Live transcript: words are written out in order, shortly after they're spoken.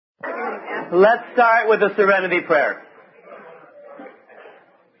Let's start with the serenity prayer.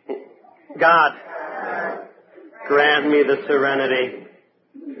 God, grant me the serenity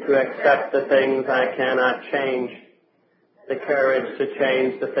to accept the things I cannot change, the courage to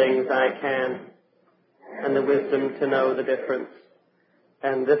change the things I can, and the wisdom to know the difference.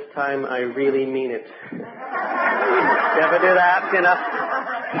 And this time I really mean it. You ever do that, you know?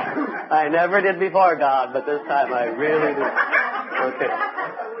 I never did before, God, but this time I really do. Okay.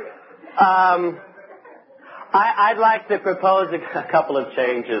 I'd like to propose a couple of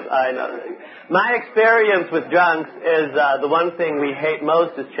changes. I know. My experience with drunks is the one thing we hate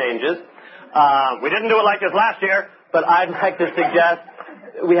most is changes. We didn't do it like this last year, but I'd like to suggest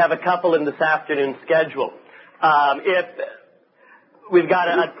we have a couple in this afternoon's schedule. If we've got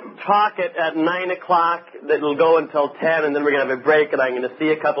a talk at 9 o'clock that will go until 10, and then we're going to have a break, and I'm going to see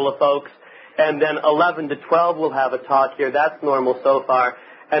a couple of folks. And then 11 to 12 we'll have a talk here. That's normal so far.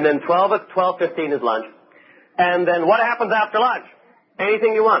 And then 12:15 is lunch. And then what happens after lunch?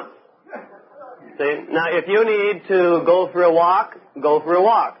 Anything you want. See? Now, if you need to go for a walk, go for a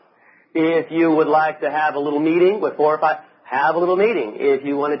walk. If you would like to have a little meeting with 4 or 5, have a little meeting. If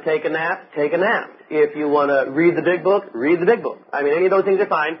you want to take a nap, take a nap. If you want to read the big book, read the big book. I mean, any of those things are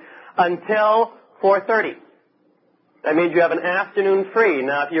fine until 4:30. That means you have an afternoon free.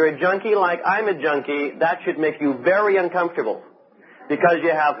 Now, if you're a junkie like I'm a junkie, that should make you very uncomfortable because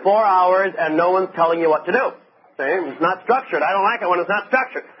you have 4 hours and no one's telling you what to do. See? It's not structured. I don't like it when it's not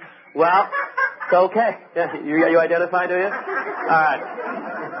structured. Well, it's okay. Yeah, you identify, do you? All right.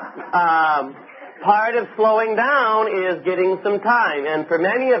 Part of slowing down is getting some time. And for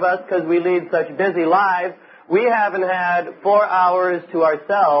many of us, because we lead such busy lives, we haven't had 4 hours to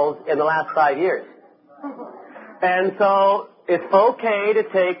ourselves in the last 5 years. And so it's okay to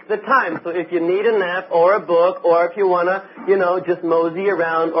take the time. So if you need a nap or a book, or if you want to, just mosey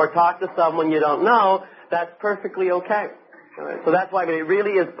around or talk to someone you don't know, that's perfectly okay. All right? So that's why it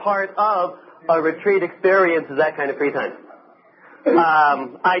really is part of a retreat experience is that kind of free time.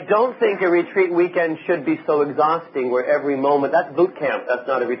 I don't think a retreat weekend should be so exhausting where every moment, that's boot camp, that's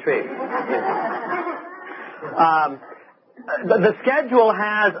not a retreat. The schedule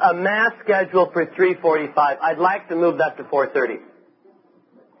has a mass schedule for 3:45. I'd like to move that to 4:30.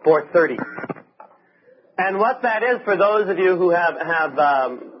 4:30. And what that is for those of you who have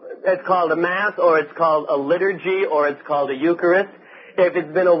it's called a mass, or it's called a liturgy, or it's called a Eucharist. If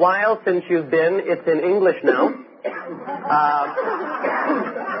it's been a while since you've been, it's in English now.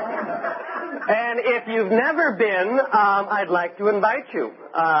 And if you've never been, I'd like to invite you.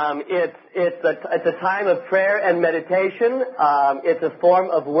 It's a time of prayer and meditation. It's a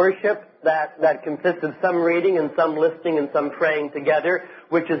form of worship that consists of some reading and some listening and some praying together,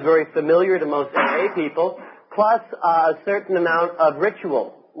 which is very familiar to most AA people, plus a certain amount of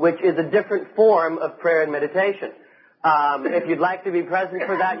ritual, which is a different form of prayer and meditation. If you'd like to be present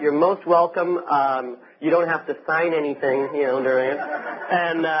for that, you're most welcome. You don't have to sign anything, during it.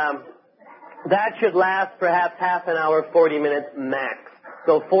 And that should last perhaps half an hour, 40 minutes max.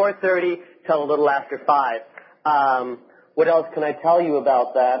 So 4:30 till a little after 5. What else can I tell you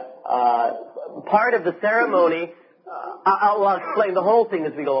about that? Part of the ceremony, I'll explain the whole thing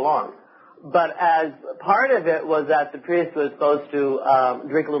as we go along. But as part of it was that the priest was supposed to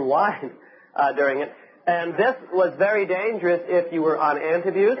drink a little wine during it. And this was very dangerous if you were on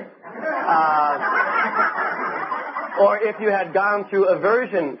antabuse, or if you had gone through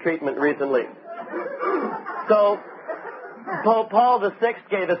aversion treatment recently. So Pope Paul VI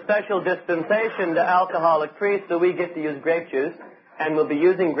gave a special dispensation to alcoholic priests, so we get to use grape juice, and we'll be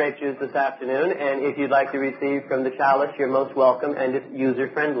using grape juice this afternoon. And if you'd like to receive from the chalice, you're most welcome, and it's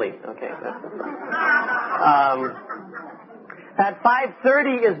user-friendly. Okay, that's the fun. At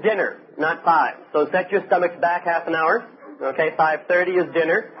 5:30 is dinner, not 5. So set your stomachs back half an hour. Okay, 5:30 is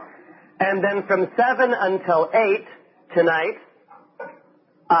dinner. And then from 7 until 8 tonight,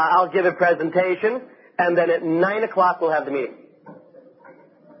 I'll give a presentation. And then at 9 o'clock, we'll have the meeting.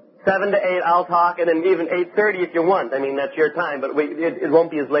 7 to 8, I'll talk. And then even 8:30 if you want. I mean, that's your time. But it won't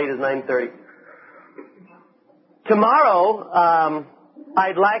be as late as 9:30. Tomorrow,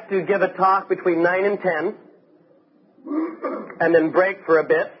 I'd like to give a talk between 9 and 10. And then break for a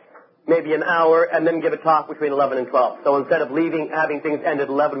bit, maybe an hour, and then give a talk between 11 and 12. So instead of having things end at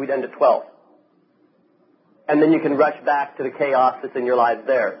 11, we'd end at 12. And then you can rush back to the chaos that's in your lives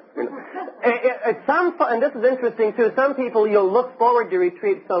there. And this is interesting too, some people, you'll look forward to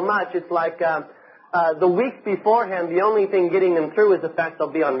retreat so much, it's like the weeks beforehand, the only thing getting them through is the fact they'll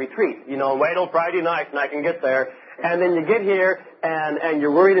be on retreat. Wait till Friday night and I can get there. And then you get here, and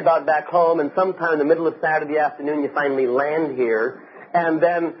you're worried about back home, and sometime in the middle of Saturday afternoon you finally land here, and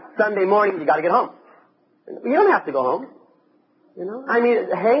then Sunday morning you got to get home. You don't have to go home. I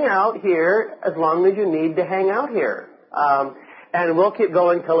mean, hang out here as long as you need to hang out here. And we'll keep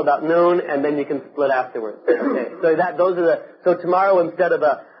going till about noon, and then you can split afterwards. Okay. So tomorrow, instead of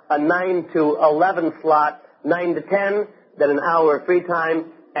a 9 to 11 slot, 9 to 10, then an hour of free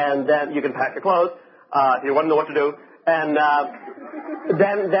time, and then you can pack your clothes if you want to know what to do. And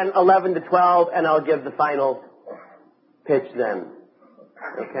then 11 to 12, and I'll give the final pitch then.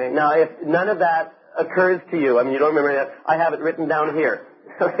 Okay. Now, if none of that occurs to you, I mean, you don't remember that, I have it written down here.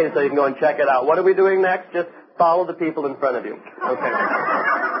 Okay, so you can go and check it out. What are we doing next? Just follow the people in front of you. Okay.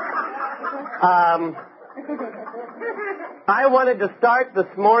 I wanted to start this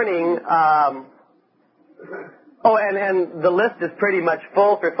morning. And the list is pretty much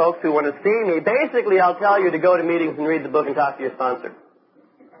full for folks who want to see me. Basically, I'll tell you to go to meetings and read the book and talk to your sponsor.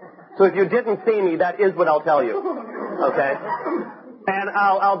 So if you didn't see me, that is what I'll tell you. Okay? And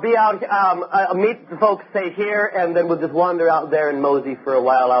I'll be out, I'll meet the folks, say, here, and then we'll just wander out there and mosey for a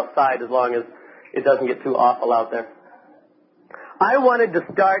while outside as long as it doesn't get too awful out there. I wanted to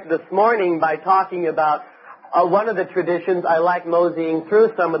start this morning by talking about one of the traditions. I like moseying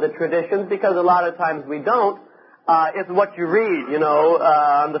through some of the traditions because a lot of times we don't. It's what you read,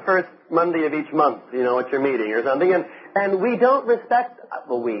 on the first Monday of each month, at your meeting or something. And we don't respect,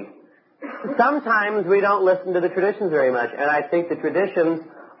 sometimes we don't listen to the traditions very much. And I think the traditions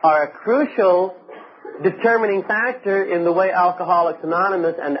are a crucial determining factor in the way Alcoholics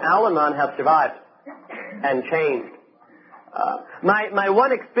Anonymous and Al-Anon have survived and changed. My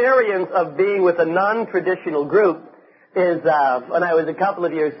one experience of being with a non-traditional group is when I was a couple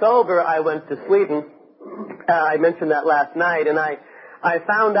of years sober, I went to Sweden. I mentioned that last night, and I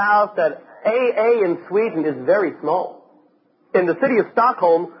found out that AA in Sweden is very small. In the city of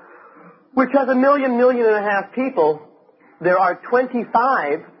Stockholm, which has 1.5 million people, there are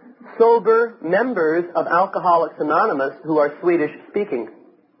 25 sober members of Alcoholics Anonymous who are Swedish speaking.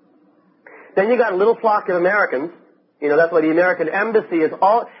 Then you got a little flock of Americans. That's why the American Embassy is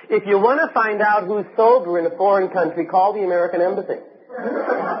all. If you want to find out who's sober in a foreign country, call the American Embassy.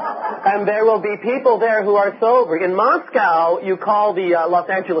 And there will be people there who are sober. In Moscow, you call the Los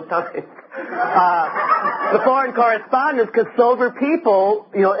Angeles Times. The foreign correspondents, because sober people,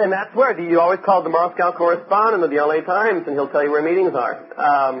 and that's where you always call the Moscow correspondent of the LA Times, and he'll tell you where meetings are.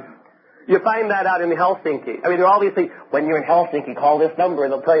 You find that out in Helsinki. I mean, there are all these things. When you're in Helsinki, call this number,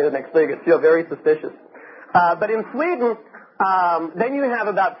 and they'll tell you the next thing. It's very suspicious. But in Sweden, then you have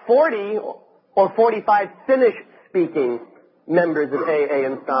about 40 or 45 Finnish-speaking members of AA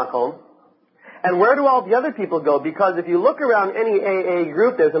in Stockholm. And where do all the other people go? Because if you look around any AA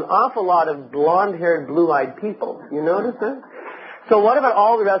group, there's an awful lot of blonde-haired, blue-eyed people. You notice that? So what about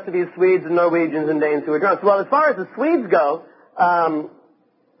all the rest of these Swedes and Norwegians and Danes who are drunks? Well, as far as the Swedes go,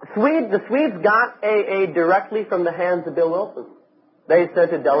 the Swedes got AA directly from the hands of Bill Wilson. They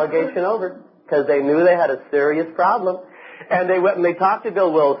sent a delegation over because they knew they had a serious problem. And they went and they talked to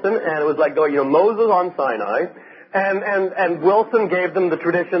Bill Wilson, and it was like going, Moses on Sinai. And Wilson gave them the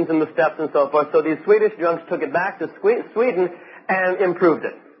traditions and the steps and so forth. So these Swedish drunks took it back to Sweden and improved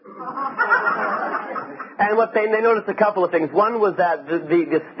it. And what they noticed a couple of things. One was that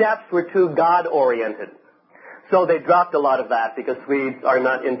the steps were too God-oriented. So they dropped a lot of that because Swedes are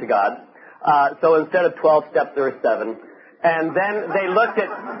not into God. So instead of 12 steps, there were 7. And then they looked at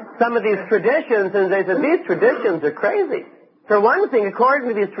some of these traditions and they said, these traditions are crazy. For one thing, according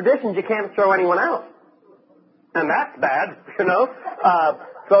to these traditions, you can't throw anyone out. And that's bad,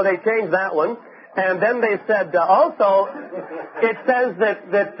 So they changed that one. And then they said, also, it says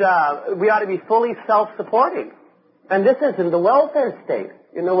that we ought to be fully self-supporting. And this is in the welfare state,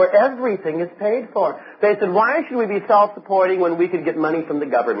 where everything is paid for. They said, why should we be self-supporting when we could get money from the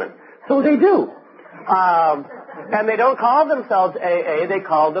government? So they do. And they don't call themselves AA, they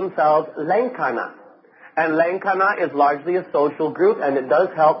call themselves Länkarna. And Länkarna is largely a social group, and it does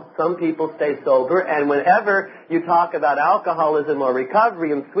help some people stay sober. And whenever you talk about alcoholism or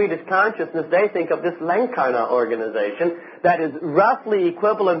recovery in Swedish consciousness, they think of this Länkarna organization that is roughly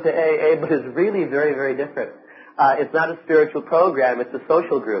equivalent to AA, but is really very, very different. It's not a spiritual program, it's a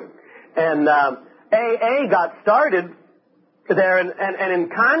social group. And AA got started there, and in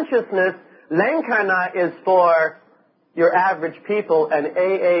consciousness, Länkarna is for your average people, and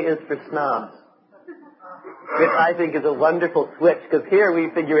AA is for snobs. Which I think is a wonderful switch, because here we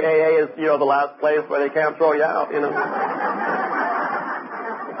figure AA is, the last place where they can't throw you out,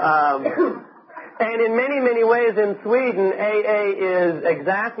 And in many, many ways in Sweden, AA is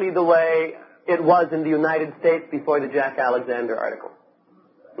exactly the way it was in the United States before the Jack Alexander article.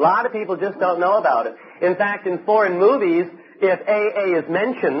 A lot of people just don't know about it. In fact, in foreign movies, if AA is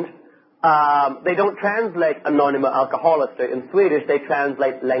mentioned, they don't translate Anonyma Alkoholister in Swedish, they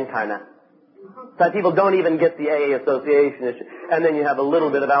translate Länkarna. So people don't even get the AA association issue. And then you have a little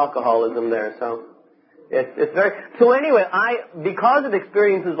bit of alcoholism there, so it's very... So anyway, because of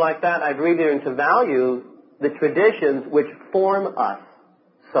experiences like that, I've really learned to value the traditions which form us.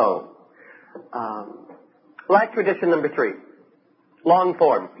 So, like tradition number 3, long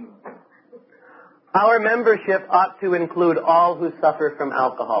form. Our membership ought to include all who suffer from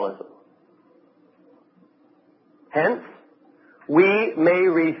alcoholism. Hence, we may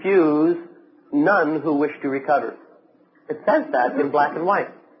refuse none who wish to recover. It says that in black and white.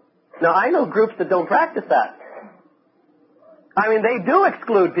 Now, I know groups that don't practice that. I mean, they do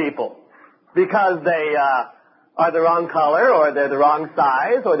exclude people because they are the wrong color, or they're the wrong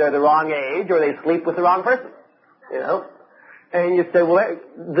size, or they're the wrong age, or they sleep with the wrong person. You know? And you say, well,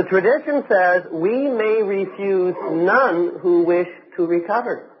 the tradition says we may refuse none who wish to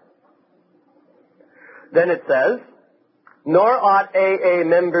recover. Then it says, nor ought AA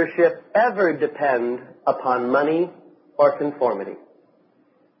membership ever depend upon money or conformity.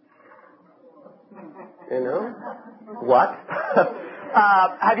 You know? What?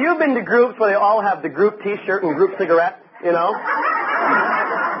 Have you been to groups where they all have the group T-shirt and group cigarettes? You know?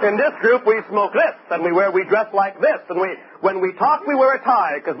 In this group, we smoke this, and we dress like this, and when we talk, we wear a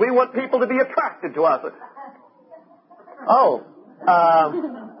tie, because we want people to be attracted to us.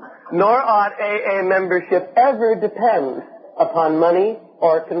 Nor ought AA membership ever depend upon money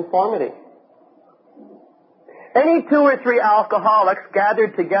or conformity. Any 2 or 3 alcoholics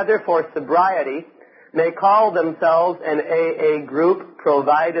gathered together for sobriety may call themselves an AA group,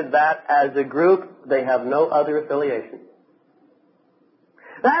 provided that as a group they have no other affiliation.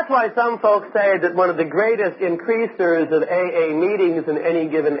 That's why some folks say that one of the greatest increasers of AA meetings in any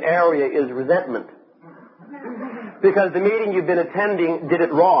given area is resentment. Because the meeting you've been attending did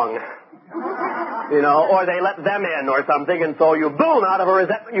it wrong. You know, or they let them in or something, and so you boom, out of a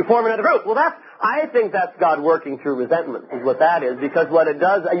resentment, you form another group. Well, I think that's God working through resentment, is what that is, because what it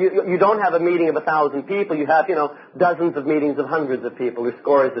does, you don't have a meeting of 1,000 people, you have, dozens of meetings of hundreds of people or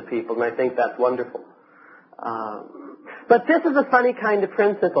scores of people, and I think that's wonderful. But this is a funny kind of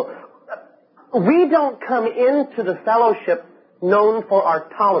principle. We don't come into the fellowship known for our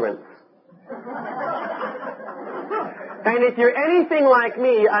tolerance. And if you're anything like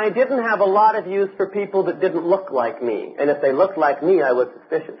me, I didn't have a lot of use for people that didn't look like me. And if they looked like me, I was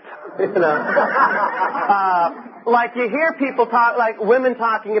suspicious. Like you hear people talk, like women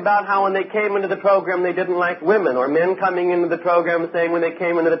talking about how when they came into the program they didn't like women, or men coming into the program saying when they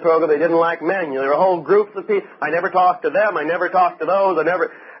came into the program they didn't like men. There were whole groups of people. I never talked to them. I never talked to those.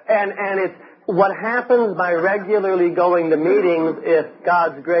 And it's what happens by regularly going to meetings, if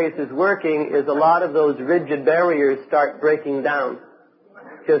God's grace is working, is a lot of those rigid barriers start breaking down.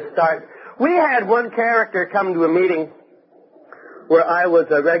 We had one character come to a meeting where I was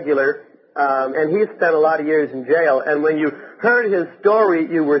a regular, and he spent a lot of years in jail, and when you heard his story,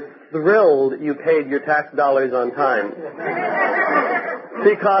 you were thrilled you paid your tax dollars on time.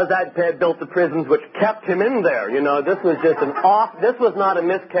 Because that had built the prisons which kept him in there. This was just this was not a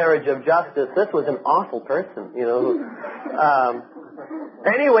miscarriage of justice. This was an awful person,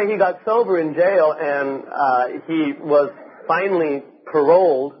 Anyway, he got sober in jail, and he was finally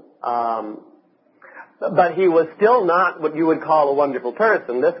paroled, but he was still not what you would call a wonderful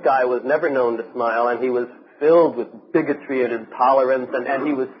person. This guy was never known to smile, and he was filled with bigotry and intolerance, and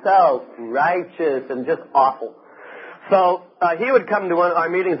he was self-righteous and just awful. So he would come to our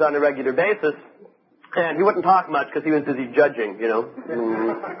meetings on a regular basis, and he wouldn't talk much because he was busy judging,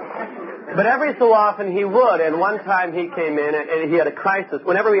 But every so often he would, and one time he came in and he had a crisis.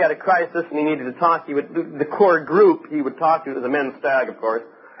 Whenever he had a crisis and he needed to talk, the core group he would talk to, it was a men's stag, of course,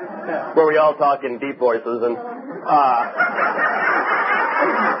 where we all talk in deep voices and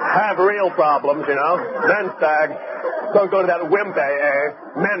have real problems, Men's stag. Don't go to that wimp AA.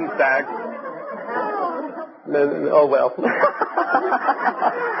 Men's stag. Oh, well.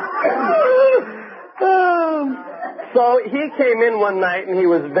 So he came in one night, and he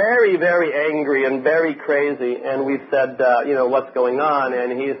was very, very angry and very crazy, and we said, what's going on?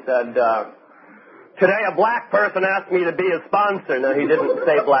 And he said, today a black person asked me to be his sponsor. No, he didn't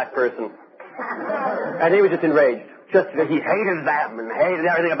say black person. And he was just enraged. He hated them and hated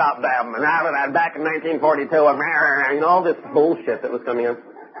everything about them, and back in 1942, and all this bullshit that was coming in.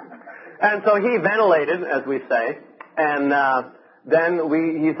 And so he ventilated, as we say, and then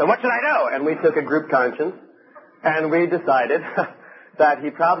he said, what should I do? And we took a group conscience, and we decided that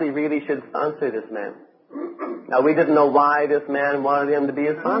he probably really should sponsor this man. Now, we didn't know why this man wanted him to be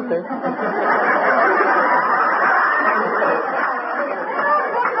his sponsor.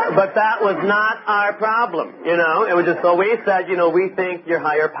 But that was not our problem, you know. It was just, so we said, you know, we think your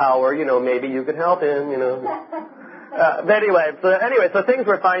higher power, you know, maybe you could help him, you know. But anyway, so things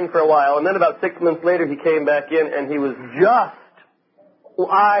were fine for a while, and then about 6 months later he came back in, and he was just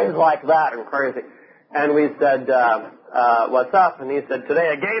eyes like that and crazy. And we said, what's up? And he said, today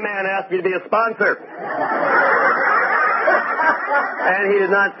a gay man asked me to be a sponsor. And he did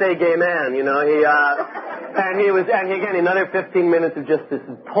not say gay man, you know. And again, another 15 minutes of just this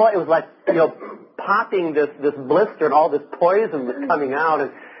it was like, you know, popping this blister, and all this poison was coming out.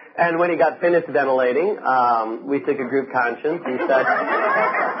 And when he got finished ventilating, we took a group conscience and said,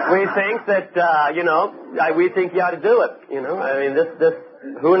 we think that, you know, we think you ought to do it. You know, I mean, this,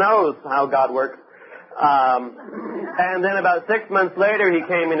 who knows how God works. And then about 6 months later, he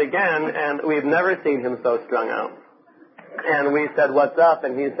came in again, and we've never seen him so strung out. And we said, what's up?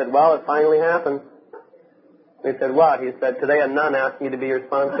 And he said, well, it finally happened. We said, what? He said, today a nun asked me to be your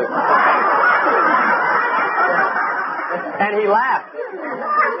sponsor. And he laughed.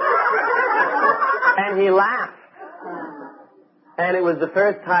 And he laughed. And it was the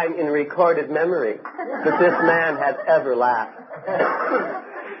first time in recorded memory that this man had ever laughed.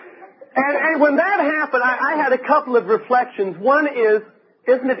 And when that happened, I had a couple of reflections. One is,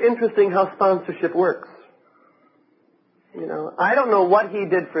 isn't it interesting how sponsorship works? You know, I don't know what he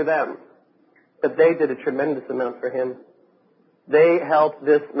did for them, but they did a tremendous amount for him. They helped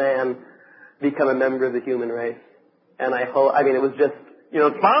this man become a member of the human race. And it was just, you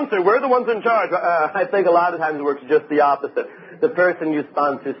know, sponsor, we're the ones in charge. I think a lot of times it works just the opposite. The person you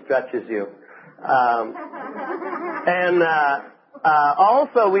sponsor stretches you.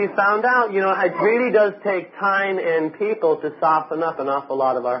 Also, we found out, you know, it really does take time and people to soften up an awful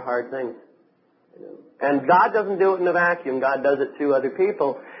lot of our hard things. And God doesn't do it in a vacuum. God does it through other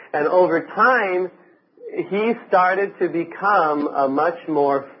people. And over time, he started to become a much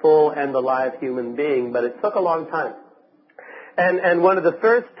more full and alive human being, but it took a long time. And one of the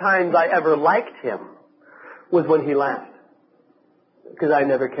first times I ever liked him was when he laughed, because I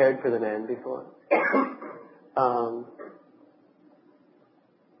never cared for the man before.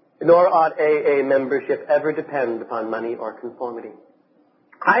 Nor ought AA membership ever depend upon money or conformity.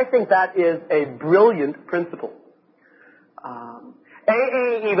 I think that is a brilliant principle.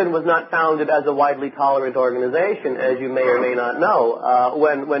 AA even was not founded as a widely tolerant organization, as you may or may not know.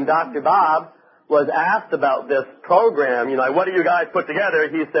 When Dr. Bob was asked about this program, you know, what do you guys put together?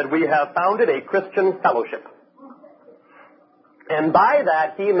 He said, we have founded a Christian fellowship. And by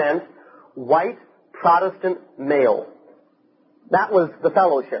that, he meant white Protestant male. That was the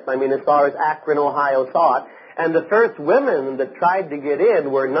fellowship. I mean, as far as Akron, Ohio saw it. And the first women that tried to get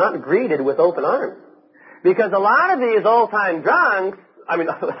in were not greeted with open arms. Because a lot of these old-time drunks, I mean,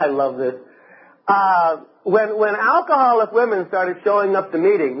 I love this. When alcoholic women started showing up to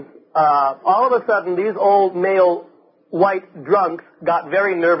meetings, all of a sudden these old male white drunks got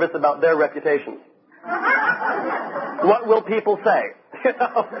very nervous about their reputations. What will people say? You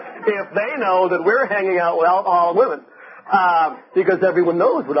know, if they know that we're hanging out with alcoholic women. Because everyone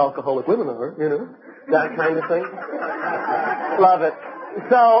knows what alcoholic women are, you know, that kind of thing. Love it.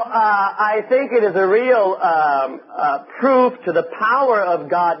 So I think it is a real proof to the power of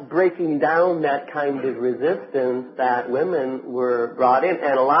God breaking down that kind of resistance that women were brought in.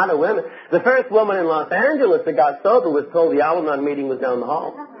 And a lot of women. The first woman in Los Angeles that got sober was told the Al-Anon meeting was down the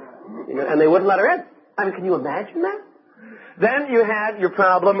hall. You know, and they wouldn't let her in. I mean, can you imagine that? Then you had your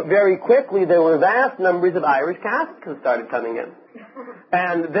problem very quickly. There were vast numbers of Irish Catholics who started coming in.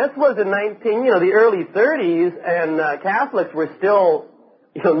 And this was in the early 30s, and Catholics were still,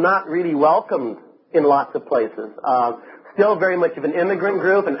 you know, not really welcomed in lots of places. Still very much of an immigrant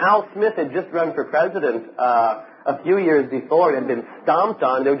group, and Al Smith had just run for president a few years before and had been stomped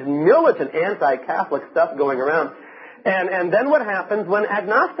on. There was militant anti-Catholic stuff going around. And then what happens when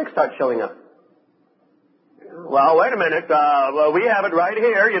agnostics start showing up? Well, wait a minute. We have it right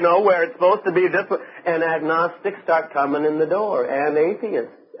here, you know, where it's supposed to be this way. And agnostics start coming in the door, and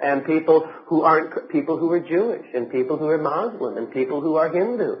atheists, and people who are Jewish, and people who are Muslim, and people who are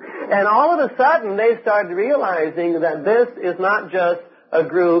Hindu. And all of a sudden, they started realizing that this is not just a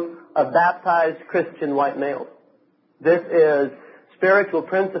group of baptized Christian white males. This is spiritual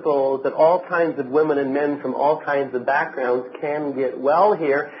principles that all kinds of women and men from all kinds of backgrounds can get well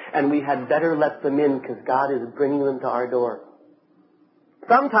here, and we had better let them in because God is bringing them to our door.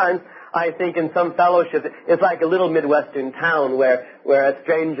 Sometimes, I think in some fellowships, it's like a little Midwestern town where a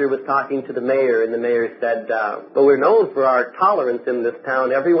stranger was talking to the mayor, and the mayor said, well, we're known for our tolerance in this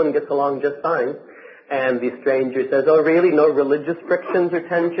town. Everyone gets along just fine. And the stranger says, oh, really? No religious frictions or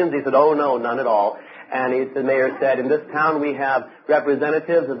tensions? He said, oh, no, none at all. And the mayor said, in this town we have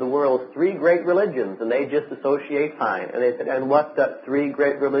representatives of the world's 3 great religions, and they just associate fine. And they said, and what 3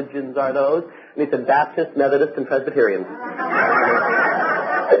 great religions are those? And he said, Baptist, Methodist, and Presbyterian.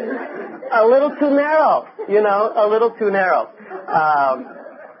 A little too narrow, a little too narrow.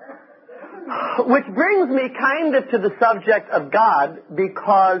 Which brings me kind of to the subject of God,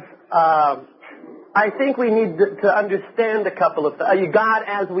 because I think we need to understand a couple of things. God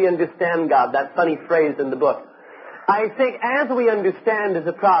as we understand God, that funny phrase in the book. I think as we understand is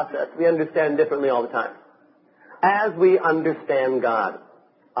a process. We understand differently all the time. As we understand God.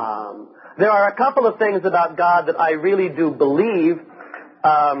 There are a couple of things about God that I really do believe,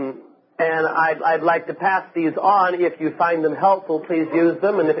 and I'd like to pass these on. If you find them helpful, please use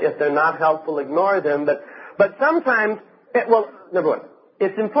them, and if they're not helpful, ignore them. But sometimes, number one,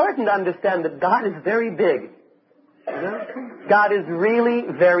 it's important to understand that God is very big. God is really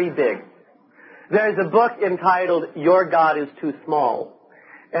very big. There's a book entitled, Your God is Too Small.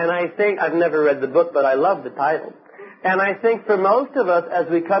 And I think, I've never read the book, but I love the title. And I think for most of us, as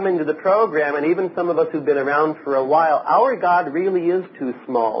we come into the program, and even some of us who've been around for a while, our God really is too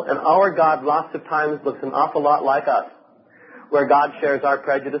small. And our God lots of times looks an awful lot like us, where God shares our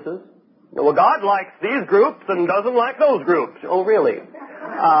prejudices. Well, God likes these groups and doesn't like those groups. Oh, really?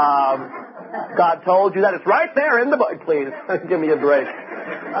 God told you that. It's right there in the book. Please, give me a break.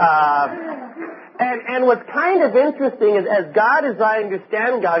 And what's kind of interesting is, as I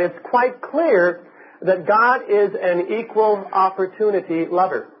understand God, it's quite clear that God is an equal opportunity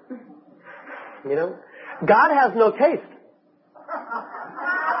lover. God has no taste.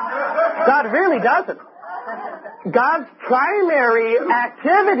 God really doesn't. God's primary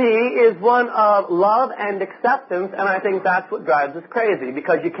activity is one of love and acceptance, and I think that's what drives us crazy,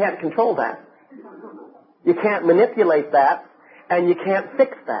 because you can't control that. You can't manipulate that, and you can't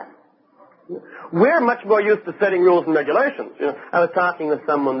fix that. We're much more used to setting rules and regulations. I was talking with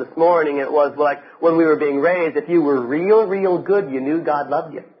someone this morning, it was like when we were being raised, if you were real, real good, you knew God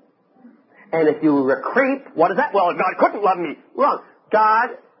loved you. And if you were a creep, what is that? Well, God couldn't love me. Wrong.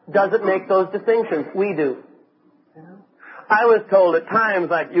 God doesn't make those distinctions. We do. I was told at times,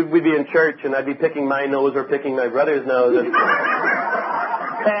 like, we'd be in church and I'd be picking my nose or picking my brother's nose. And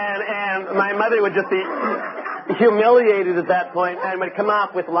my mother would just be humiliated at that point and would come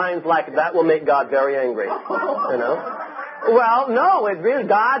up with lines like, that will make God very angry. Well, no,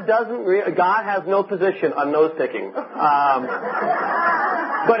 God has no position on nose picking.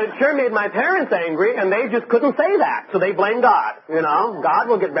 But it sure made my parents angry, and they just couldn't say that, so they blamed God. God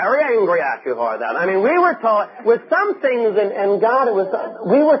will get very angry at you for that. I mean, we were told, with some things, and God,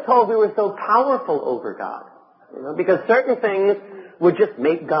 we were told we were so powerful over God, because certain things would just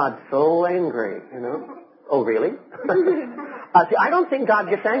make God so angry, Oh, really? See, I don't think God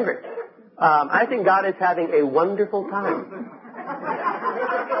gets angry. I think God is having a wonderful time.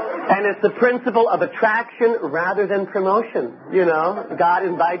 And it's the principle of attraction rather than promotion. God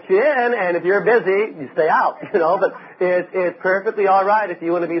invites you in, and if you're busy, you stay out. But it's perfectly all right if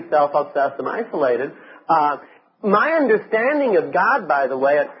you want to be self-obsessed and isolated. My understanding of God, by the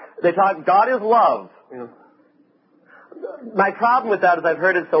way, they talk, God is love. My problem with that is I've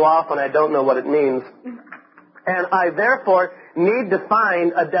heard it so often I don't know what it means. And I therefore need to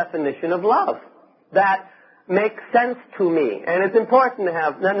find a definition of love that makes sense to me. And it's important to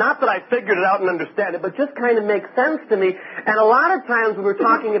have, not that I figured it out and understand it, but just kind of makes sense to me. And a lot of times when we're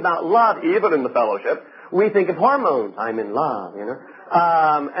talking about love, even in the fellowship, we think of hormones. I'm in love,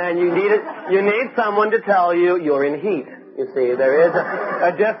 and you need someone to tell you you're in heat. You see, there is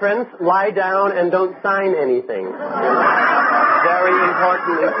a difference. Lie down and don't sign anything. Very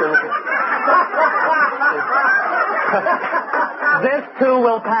important. This too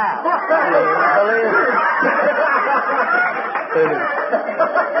will pass. Believe me.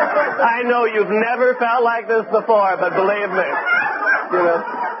 I know you've never felt like this before, but believe me.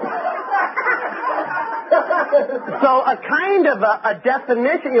 So a kind of a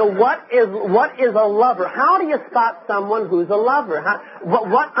definition, what is a lover? How do you spot someone who's a lover?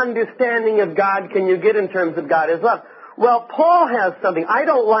 What understanding of God can you get in terms of God as love? Well, Paul has something. I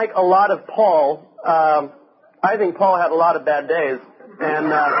don't like a lot of Paul. I think Paul had a lot of bad days.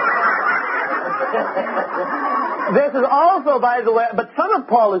 And this is also, by the way, but some of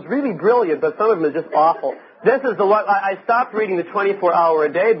Paul is really brilliant, but some of them is just awful. This is the one, I stopped reading the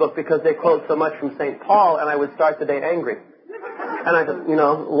 24-hour-a-day book because they quote so much from St. Paul, and I would start the day angry. And I said,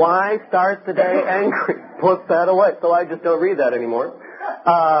 why start the day angry? Put that away. So I just don't read that anymore.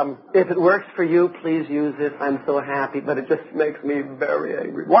 If it works for you, please use it. I'm so happy, but it just makes me very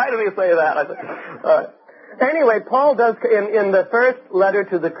angry. Why do they say that? I said, all right. Anyway, Paul does, in the first letter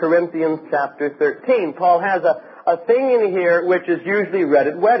to the Corinthians, chapter 13, Paul has a thing in here which is usually read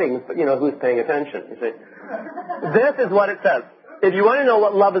at weddings, but, who's paying attention, you see. This is what it says. If you want to know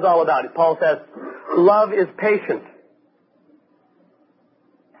what love is all about, Paul says, love is patient.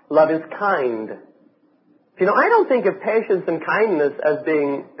 Love is kind. I don't think of patience and kindness as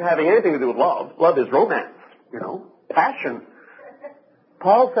having anything to do with love. Love is romance, passion.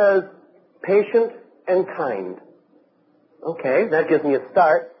 Paul says, patient and kind. Okay, that gives me a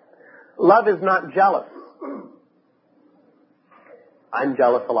start. Love is not jealous. I'm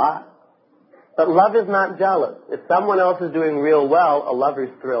jealous a lot. But love is not jealous. If someone else is doing real well, a lover's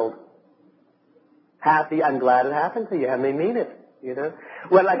thrilled. Happy, I'm glad it happened to you, and they mean it,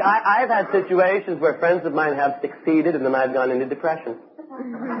 Well, like I've had situations where friends of mine have succeeded and then I've gone into depression.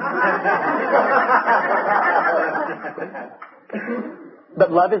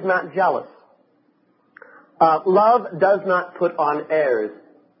 But love is not jealous. Love does not put on airs.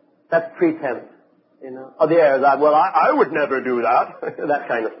 That's pretense, Oh, the airs. I would never do that. That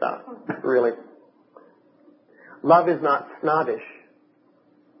kind of stuff. Really. Love is not snobbish.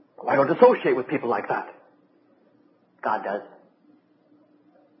 I don't associate with people like that. God does.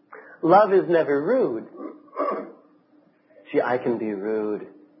 Love is never rude. Gee, I can be rude.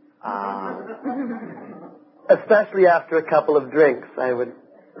 Especially after a couple of drinks, I would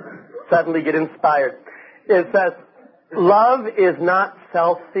suddenly get inspired. It says, love is not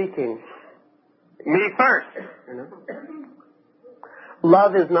self-seeking. Me first.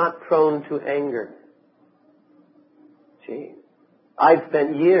 Love is not prone to anger. Gee, I've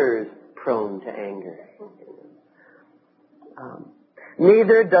spent years prone to anger.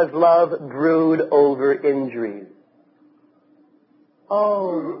 Neither does love brood over injuries.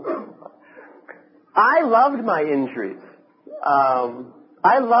 Oh, I loved my injuries.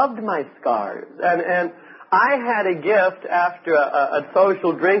 I loved my scars. And I had a gift after a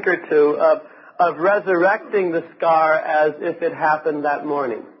social drink or two of resurrecting the scar as if it happened that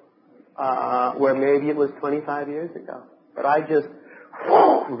morning, where maybe it was 25 years ago. But I just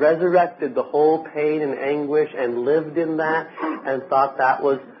resurrected the whole pain and anguish and lived in that and thought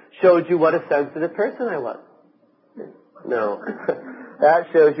showed you what a sensitive person I was. No. That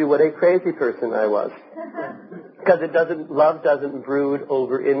shows you what a crazy person I was. Because love doesn't brood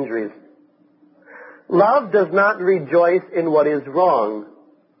over injuries. Love does not rejoice in what is wrong,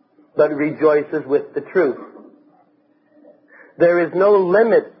 but rejoices with the truth. There is no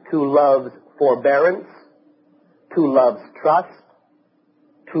limit to love's forbearance, to love's trust,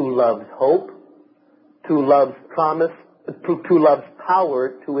 to love's hope, to love's promise, to love's power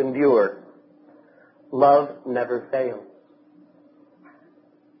to endure. Love never fails.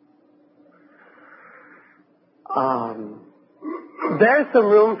 There's some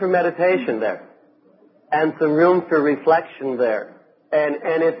room for meditation there, and some room for reflection there.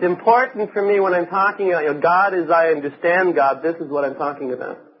 And it's important for me when I'm talking about God as I understand God, this is what I'm talking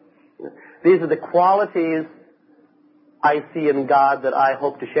about. These are the qualities I see in God that I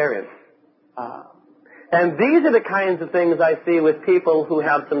hope to share in. And these are the kinds of things I see with people who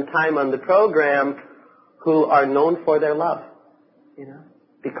have some time on the program who are known for their love,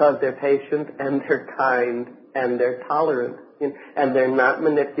 because they're patient and they're kind and they're tolerant and they're not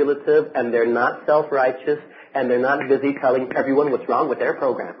manipulative and they're not self-righteous and they're not busy telling everyone what's wrong with their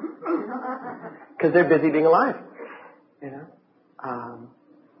program because they're busy being alive.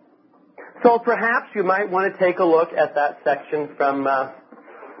 So perhaps you might want to take a look at that section from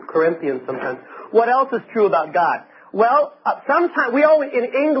Corinthians sometimes. What else is true about God? Well, sometimes in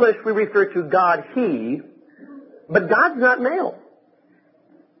English we refer to God He, but God's not male.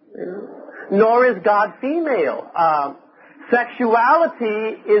 Nor is God female.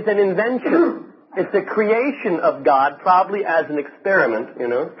 Sexuality is an invention. It's a creation of God, probably as an experiment,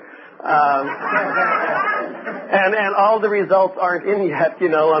 and all the results aren't in yet,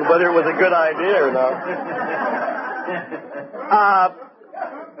 on whether it was a good idea or not.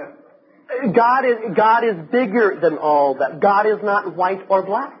 God is bigger than all that. God is not white or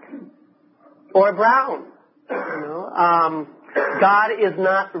black or brown. God is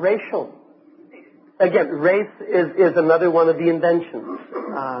not racial. Again, race is another one of the inventions.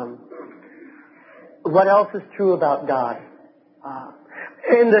 What else is true about God?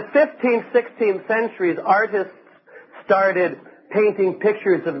 In the 15th, 16th centuries, artists started painting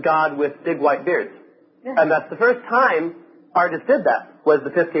pictures of God with big white beards. And that's the first time artists did that, was the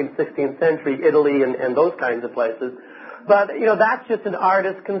 15th, 16th century, Italy and those kinds of places. But, that's just an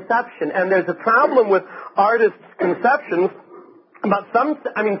artist's conception. And there's a problem with artists' conceptions about some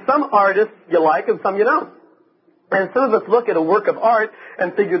artists you like and some you don't. And some of us look at a work of art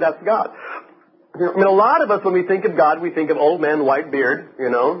and figure that's God. I mean, a lot of us, when we think of God, we think of old man, white beard,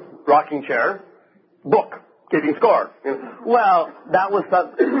 rocking chair, book, keeping score. Well, that's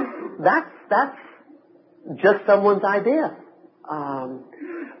just someone's idea.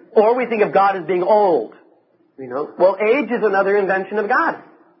 Or we think of God as being old. Well, age is another invention of God.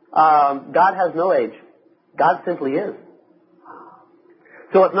 God has no age. God simply is.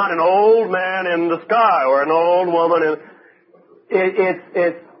 So it's not an old man in the sky or an old woman.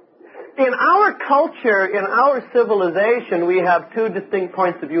 It's in our culture, in our civilization, we have two distinct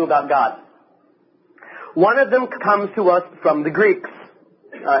points of view about God. One of them comes to us from the Greeks,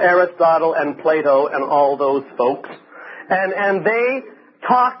 Aristotle and Plato and all those folks. And they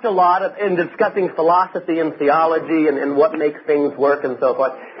talked a lot in discussing philosophy and theology and what makes things work and so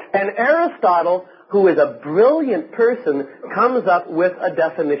forth. And Aristotle, who is a brilliant person, comes up with a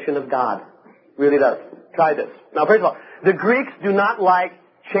definition of God. Really does. Try this. Now, first of all, the Greeks do not like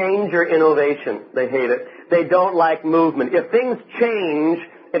change or innovation. They hate it. They don't like movement. If things change,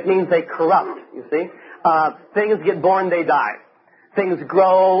 it means they corrupt, you see. Things get born, they die. Things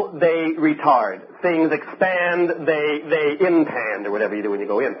grow, they retard. Things expand, they impand, or whatever you do when you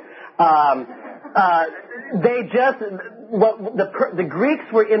go in. The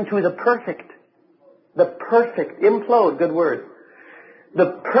Greeks were into the perfect. The perfect, implode, good word.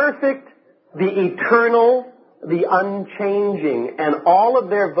 The perfect, the eternal, the unchanging, and all of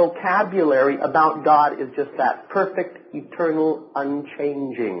their vocabulary about God is just that. Perfect, eternal,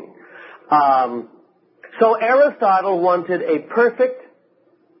 unchanging. So Aristotle wanted a perfect,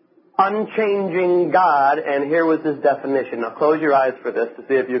 unchanging God, and here was his definition. Now close your eyes for this to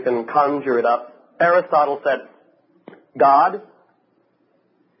see if you can conjure it up. Aristotle said, God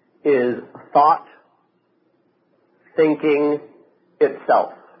is thought, thinking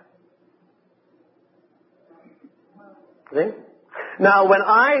itself. See? Now, when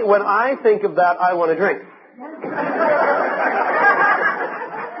I think of that, I want to drink.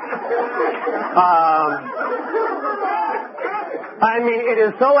 I mean, it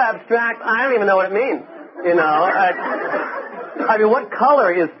is so abstract, I don't even know what it means. I mean, what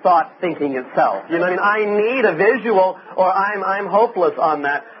color is thought thinking itself? I need a visual, or I'm hopeless on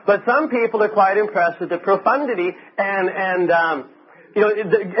that. But some people are quite impressed with the profundity,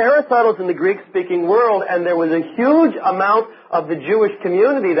 Aristotle's in the Greek-speaking world, and there was a huge amount of the Jewish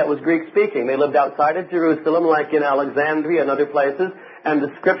community that was Greek-speaking. They lived outside of Jerusalem, like in Alexandria and other places, and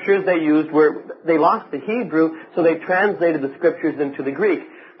the scriptures they used they lost the Hebrew, so they translated the scriptures into the Greek.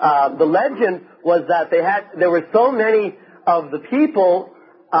 The legend was that there were so many of the people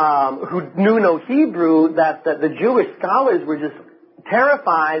who knew no Hebrew that the Jewish scholars were just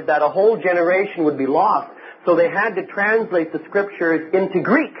terrified that a whole generation would be lost. So they had to translate the scriptures into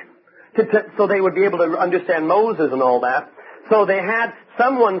Greek so they would be able to understand Moses and all that. So they had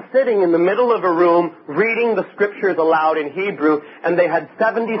someone sitting in the middle of a room reading the scriptures aloud in Hebrew, and they had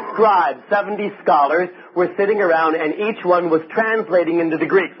 70 scribes, 70 scholars were sitting around, and each one was translating into the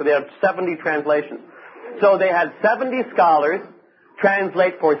Greek. So they had 70 translations. So they had 70 scholars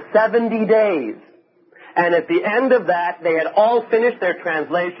translate for 70 days. And at the end of that, they had all finished their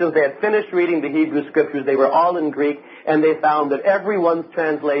translations. They had finished reading the Hebrew scriptures. They were all in Greek. And they found that everyone's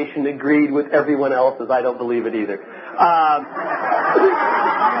translation agreed with everyone else's. I don't believe it either.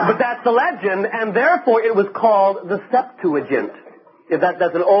 But that's the legend. And therefore, it was called the Septuagint.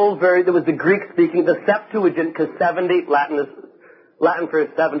 That's an old very, there was the Greek speaking, the Septuagint, because 70, Latin for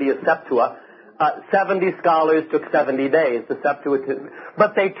 70 is Septua. 70 scholars took 70 days, the Septuagint.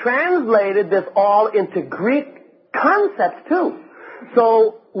 But they translated this all into Greek concepts too.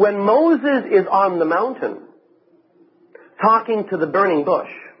 So when Moses is on the mountain talking to the burning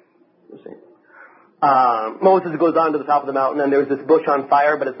bush, you see, Moses goes on to the top of the mountain and there's this bush on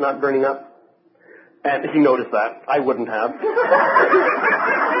fire, but it's not burning up. And he noticed that. I wouldn't have.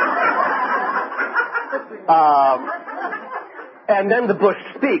 And then the bush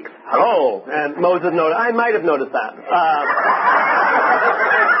speaks. Hello. And Moses noticed. I might have noticed that.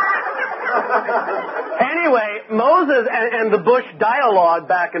 Anyway, Moses and the bush dialogue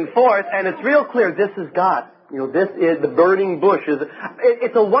back and forth, and it's real clear this is God. This is the burning bush.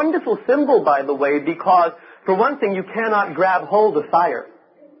 It's a wonderful symbol, by the way, because for one thing, you cannot grab hold of fire.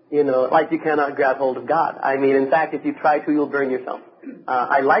 Like you cannot grab hold of God. I mean, in fact, if you try to, you'll burn yourself.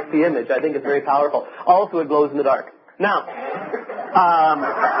 I like the image. I think it's very powerful. Also, it glows in the dark. Now,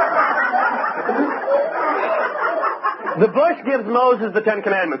 the bush gives Moses the Ten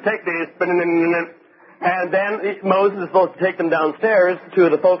Commandments. Take these. And then Moses is supposed to take them downstairs to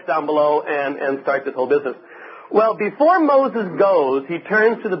the folks down below and start this whole business. Well, before Moses goes, he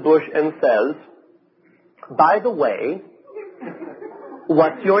turns to the bush and says, by the way,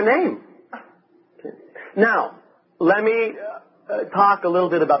 what's your name? Now, let me talk a little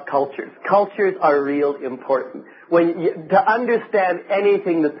bit about cultures. Cultures are real important. To understand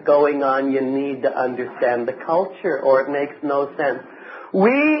anything that's going on, you need to understand the culture, or it makes no sense.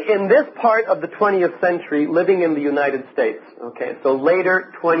 We, in this part of the 20th century, living in the United States, okay, so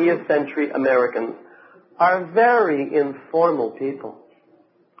later 20th century Americans, are very informal people.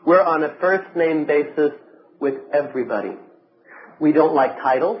 We're on a first-name basis with everybody. We don't like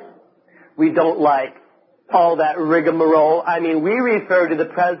titles. We don't like all that rigmarole. I mean, we refer to the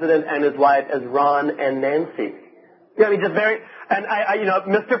president and his wife as Ron and Nancy. I mean, just very, and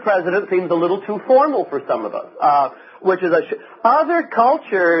Mr. President seems a little too formal for some of us, which is other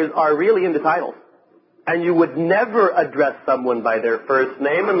cultures are really into titles. And you would never address someone by their first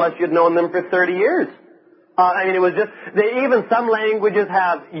name unless you'd known them for 30 years. It was just, even some languages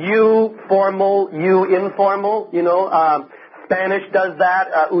have you formal, you informal, Spanish does that,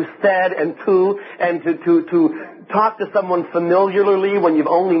 usted and tú, and to talk to someone familiarly when you've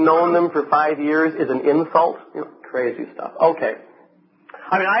only known them for 5 years is an insult. Crazy stuff. Okay.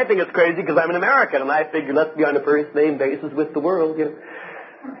 I think it's crazy because I'm an American and I figure let's be on a first name basis with the world,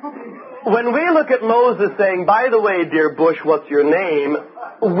 When we look at Moses saying, by the way, dear Bush, what's your name?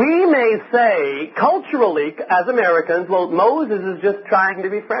 We may say, culturally, as Americans, well, Moses is just trying to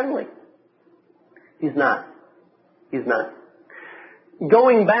be friendly. He's not. He's not.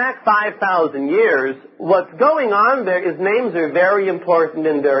 Going back 5,000 years, what's going on there is names are very important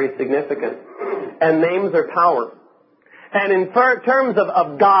and very significant. And names are power. And in terms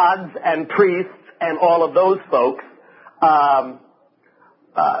of gods and priests and all of those folks,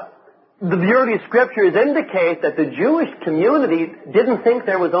 the early scriptures indicate that the Jewish community didn't think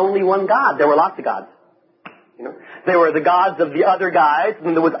there was only one God. There were lots of gods. There were the gods of the other guys,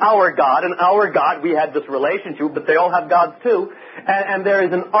 and there was our God, and our God, we had this relationship, but they all have gods too. And there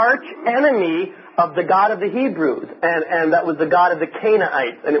is an arch enemy of the God of the Hebrews, and that was the God of the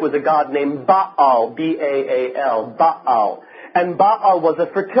Canaanites, and it was a God named Baal, B-A-A-L, Baal. And Baal was a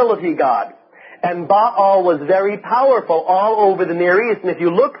fertility god. And Baal was very powerful all over the Near East. And if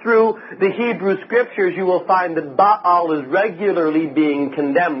you look through the Hebrew scriptures, you will find that Baal is regularly being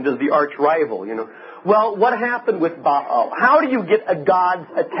condemned as the arch rival, Well, what happened with Baal? How do you get a god's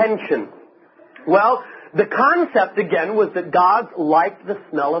attention? Well, the concept, again, was that gods liked the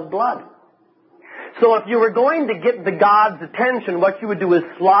smell of blood. So if you were going to get the god's attention, what you would do is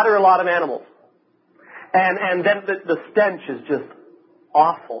slaughter a lot of animals. And then the stench is just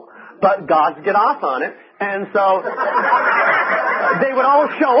awful. But gods get off on it, and so they would all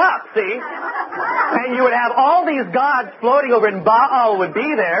show up, see? And you would have all these gods floating over, and Baal would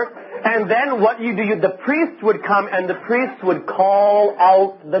be there, and then what you do, the priests would come, and the priests would call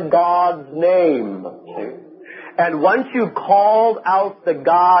out the god's name. And once you called out the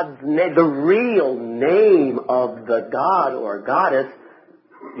god's name, the real name of the god or goddess,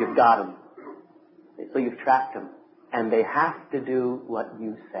 you've got him. So you've tracked him. And they have to do what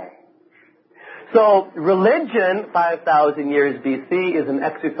you say. So religion, 5,000 years BC, is an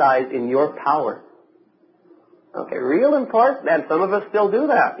exercise in your power. Okay, real important, and some of us still do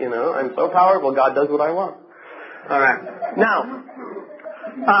that, I'm so powerful, God does what I want. All right. Now,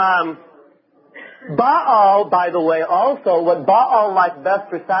 Baal, by the way, also, what Baal liked best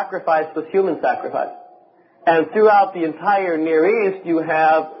for sacrifice was human sacrifice. And throughout the entire Near East, you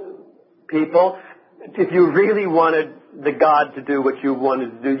have people, if you really wanted the God to do what you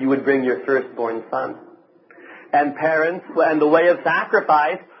wanted to do, you would bring your firstborn son. And parents, and the way of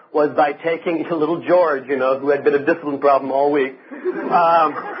sacrifice was by taking little George, who had been a discipline problem all week.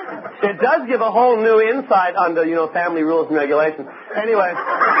 It does give a whole new insight on the, family rules and regulations. Anyway,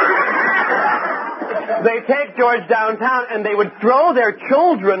 they take George downtown and they would throw their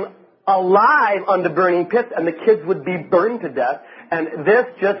children alive on the burning pits, and the kids would be burned to death. And this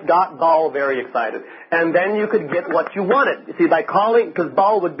just got Baal very excited. And then you could get what you wanted. You see, by calling, because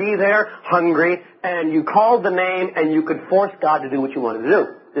Baal would be there hungry, and you called the name, and you could force God to do what you wanted to do.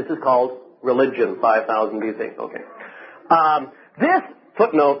 This is called religion, 5,000 BC. Okay. This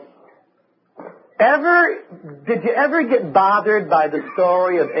footnote, did you ever get bothered by the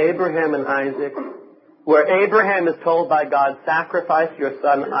story of Abraham and Isaac? Where Abraham is told by God, sacrifice your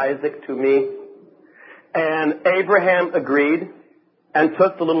son Isaac to me. And Abraham agreed and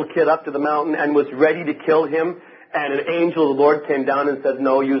took the little kid up to the mountain and was ready to kill him. And an angel of the Lord came down and said,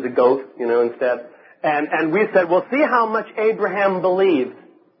 no, use a goat, instead. And we said, well, see how much Abraham believed.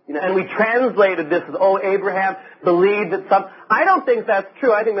 And we translated this as, Abraham believed that I don't think that's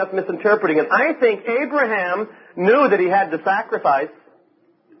true. I think that's misinterpreting it. I think Abraham knew that he had to sacrifice.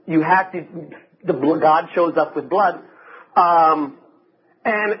 God shows up with blood. And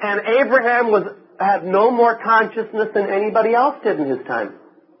Abraham was had no more consciousness than anybody else did in his time.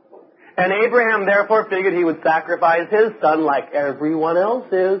 And Abraham therefore figured he would sacrifice his son like everyone else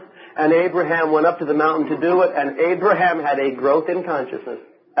is. And Abraham went up to the mountain to do it, and Abraham had a growth in consciousness.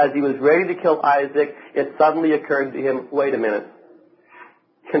 As he was ready to kill Isaac, it suddenly occurred to him, wait a minute.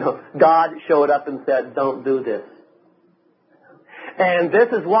 God showed up and said, don't do this. And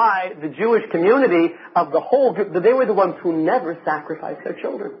this is why the Jewish community of the whole group, they were the ones who never sacrificed their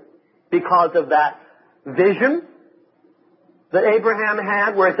children. Because of that vision that Abraham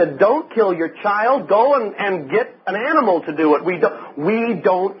had, where it said, don't kill your child, go and get an animal to do it. We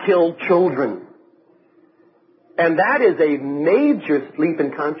don't kill children. And that is a major leap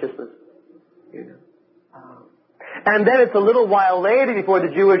in consciousness. And then it's a little while later before the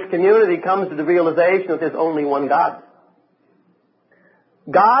Jewish community comes to the realization that there's only one God.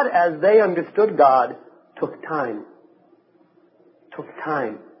 God, as they understood God, took time. Took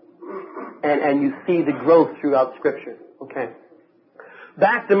time. And you see the growth throughout Scripture. Okay.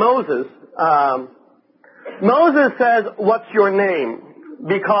 Back to Moses. Moses says, what's your name?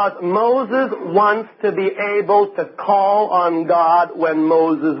 Because Moses wants to be able to call on God when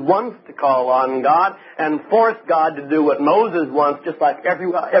Moses wants to call on God and force God to do what Moses wants, just like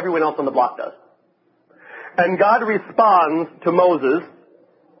everyone else on the block does. And God responds to Moses,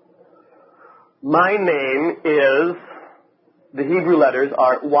 my name is, the Hebrew letters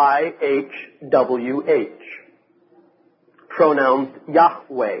are YHWH. Pronouns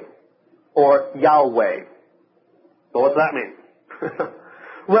Yahweh or Yahweh. So what's that mean?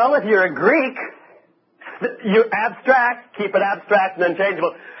 Well, if you're a Greek, you abstract, keep it abstract and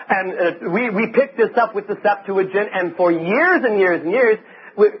unchangeable. And we picked this up with the Septuagint, and for years and years and years,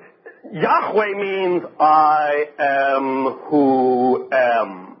 Yahweh means I am who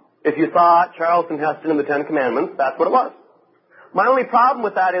am. If you saw Charlton Heston in the Ten Commandments, that's what it was. My only problem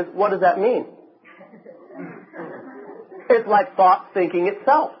with that is, what does that mean? It's like thought thinking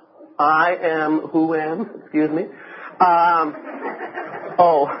itself. I am who am, excuse me. A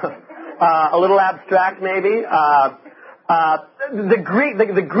little abstract maybe.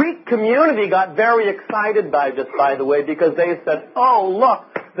 The Greek community got very excited by this, by the way, because they said, oh, look,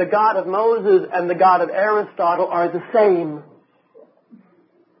 the God of Moses and the God of Aristotle are the same.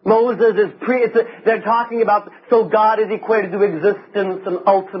 Moses is they're talking about, so God is equated to existence and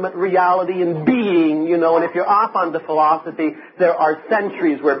ultimate reality and being, and if you're off on the philosophy, there are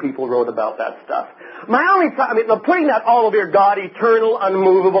centuries where people wrote about that stuff. My only problem, putting that all over your God, eternal,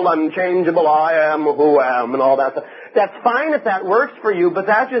 unmovable, unchangeable, I am who am, and all that stuff, that's fine if that works for you, but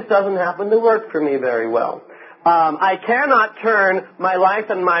that just doesn't happen to work for me very well. I cannot turn my life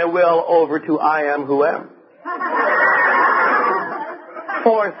and my will over to I am who am.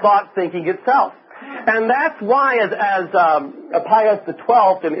 Or thought thinking itself. And that's why as Pius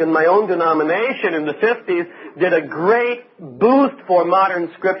XII in my own denomination in the 50s did a great boost for modern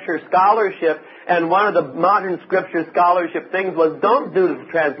scripture scholarship, and one of the modern scripture scholarship things was don't do the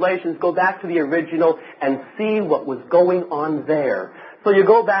translations, go back to the original and see what was going on there. So you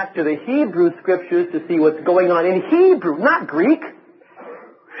go back to the Hebrew scriptures to see what's going on in Hebrew, not Greek.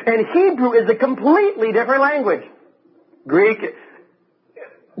 And Hebrew is a completely different language. Greek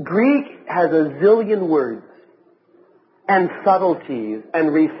has a zillion words and subtleties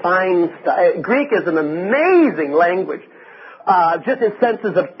and refined style. Greek is an amazing language. Just in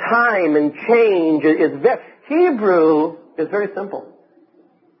senses of time and change. Hebrew is very simple.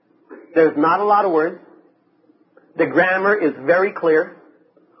 There's not a lot of words. The grammar is very clear.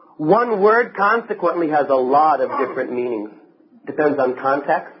 One word consequently has a lot of different meanings. Depends on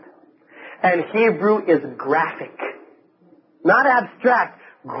context. And Hebrew is graphic. Not abstract.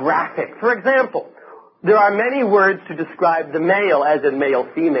 Graphic. For example, there are many words to describe the male, as in male,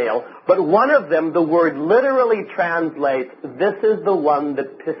 female, but one of them, the word literally translates, this is the one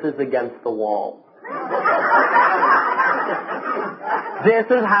that pisses against the wall. This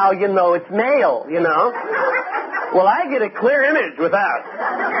is how you know it's male, Well, I get a clear image with that.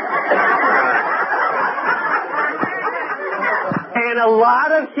 And a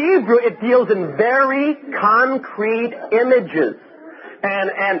lot of Hebrew, it deals in very concrete images.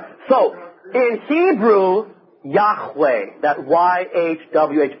 And so, in Hebrew, Yahweh, that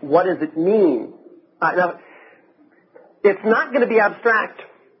Y-H-W-H, what does it mean? Now, it's not going to be abstract.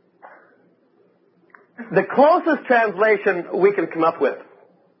 The closest translation we can come up with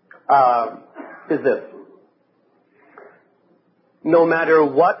is this. No matter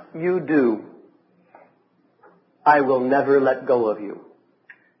what you do, I will never let go of you.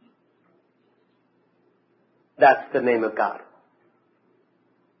 That's the name of God.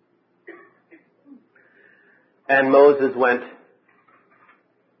 And Moses went,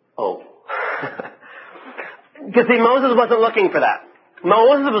 oh. Because see, Moses wasn't looking for that.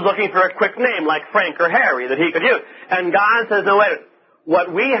 Moses was looking for a quick name like Frank or Harry that he could use. And God says, no, wait.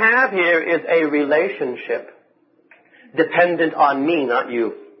 What we have here is a relationship dependent on me, not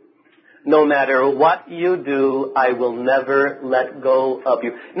you. No matter what you do, I will never let go of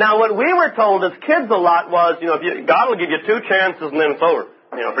you. Now, what we were told as kids a lot was, God will give you 2 chances and then it's over.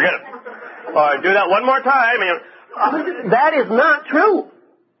 Forget it. Or do that one more time. That is not true.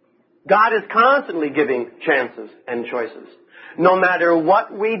 God is constantly giving chances and choices. No matter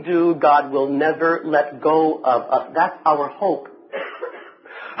what we do, God will never let go of us. That's our hope.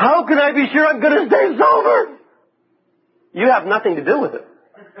 How can I be sure I'm going to stay sober? You have nothing to do with it.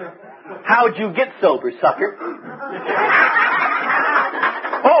 How'd you get sober, sucker?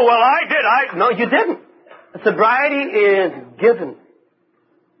 Oh, well, I did. No, you didn't. Sobriety is given.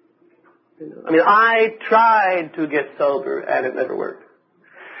 I tried to get sober and it never worked.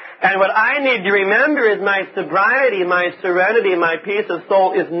 And what I need to remember is my sobriety, my serenity, my peace of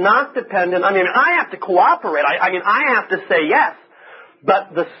soul is not dependent. I have to cooperate. I have to say yes.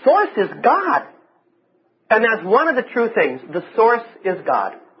 But the source is God. And that's one of the true things. The source is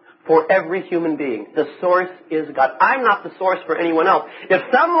God for every human being. The source is God. I'm not the source for anyone else. If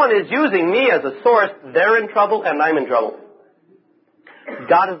someone is using me as a source, they're in trouble and I'm in trouble.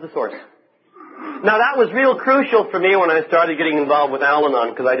 God is the source. Now that was real crucial for me when I started getting involved with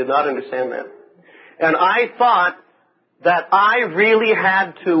Al-Anon because I did not understand that. And I thought that I really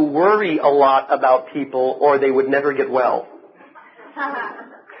had to worry a lot about people or they would never get well.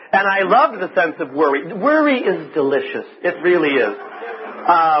 And I loved the sense of worry. Worry is delicious. It really is.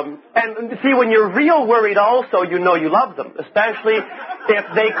 And see, when you're real worried also, you know you love them. Especially if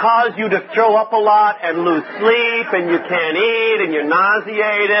they cause you to throw up a lot and lose sleep and you can't eat and you're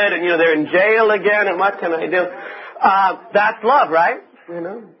nauseated and, they're in jail again and what can I do? That's love, right?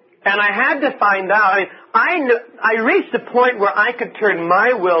 And I had to find out. I reached a point where I could turn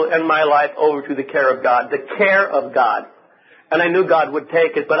my will and my life over to the care of God. The care of God. And I knew God would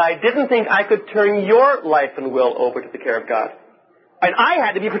take it, but I didn't think I could turn your life and will over to the care of God. And I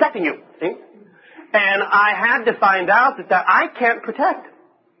had to be protecting you, see? And I had to find out that I can't protect.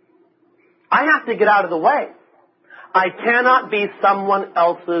 I have to get out of the way. I cannot be someone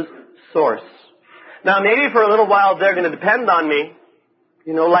else's source. Now, maybe for a little while they're going to depend on me,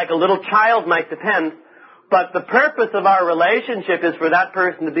 like a little child might depend. But the purpose of our relationship is for that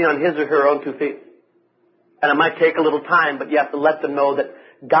person to be on his or her own 2 feet. And it might take a little time, but you have to let them know that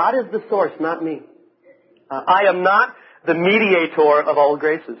God is the source, not me. I am not the mediator of all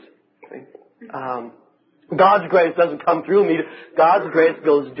graces. God's grace doesn't come through me. God's grace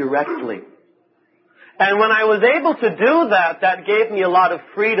goes directly. And when I was able to do that, that gave me a lot of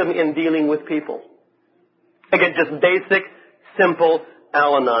freedom in dealing with people. Again, just basic, simple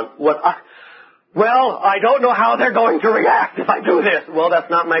Al-Anon. I don't know how they're going to react if I do this. Well, that's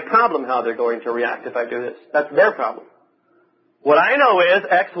not my problem how they're going to react if I do this. That's their problem. What I know is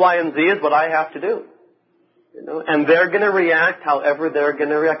X, Y, and Z is what I have to do. And they're going to react however they're going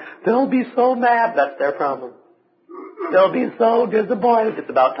to react. They'll be so mad. That's their problem. They'll be so disappointed. It's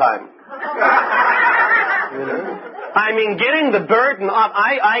about time. Getting the burden off.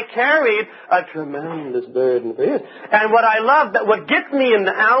 I carried a tremendous burden for years. And what I love, what gets me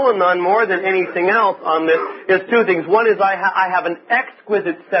into Al-Anon more than anything else on this is 2 things. One is I have an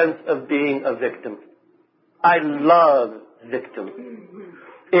exquisite sense of being a victim. I love victim.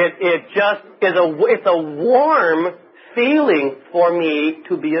 It just is it's a warm feeling for me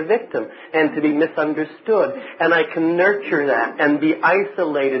to be a victim and to be misunderstood. And I can nurture that and be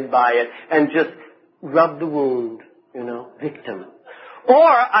isolated by it and just rub the wound, victim. Or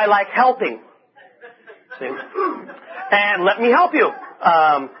I like helping. See? And let me help you.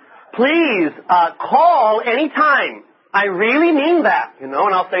 Please call anytime. I really mean that, and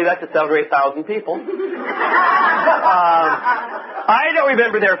I'll say that to 7,000 or 8,000 people. I don't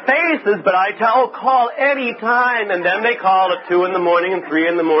remember their faces, but I call any time, and then they call at 2 in the morning, and 3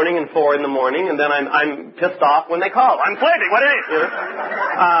 in the morning, and 4 in the morning, and then I'm pissed off when they call. I'm sleeping. What is it?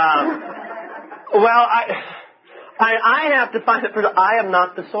 I have to find it. I am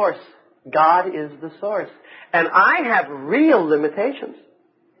not the source. God is the source, and I have real limitations.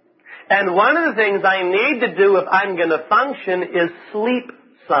 And one of the things I need to do if I'm going to function is sleep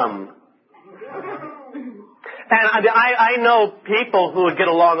some. And I know people who would get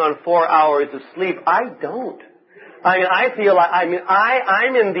along on 4 hours of sleep. I don't. I feel like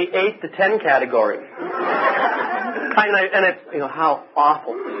I'm in the 8 to 10 category. And it's, how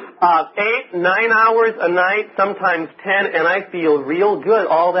awful. 8, 9 hours a night, sometimes 10, and I feel real good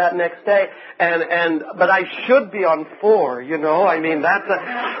all that next day. But I should be on 4, I mean, that's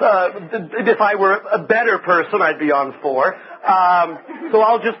if I were a better person, I'd be on 4. So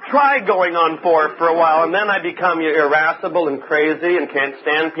I'll just try going on 4 for a while, and then I become irascible and crazy and can't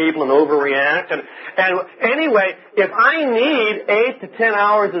stand people and overreact. And anyway, if I need 8 to 10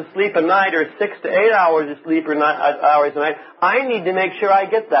 hours of sleep a night or 6 to 8 hours of sleep hours a night, I need to make sure I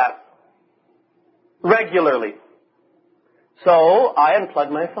get that regularly. So I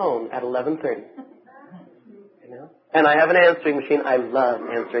unplug my phone at 11:30. And I have an answering machine. I love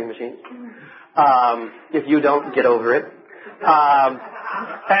answering machines. If you don't, get over it.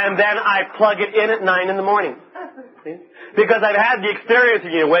 And then I plug it in at 9 in the morning. See? Because I've had the experience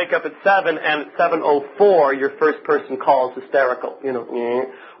of you wake up at 7 and at 7:04 your first person call is hysterical.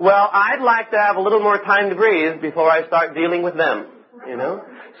 Well, I'd like to have a little more time to breathe before I start dealing with them.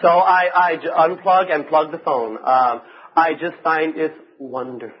 So I unplug and plug the phone. I just find it's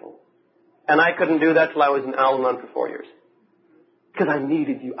wonderful. And I couldn't do that till I was in Al-Anon for 4 years. Because I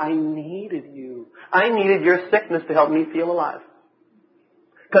needed you. I needed you. I needed your sickness to help me feel alive.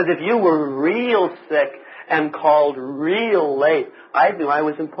 Because if you were real sick and called real late, I knew I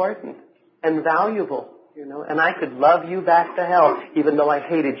was important and valuable, and I could love you back to hell, even though I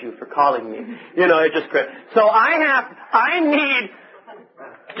hated you for calling me. It just great. So I need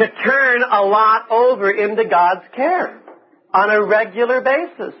to turn a lot over into God's care on a regular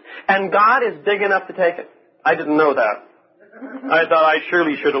basis. And God is big enough to take it. I didn't know that. I thought I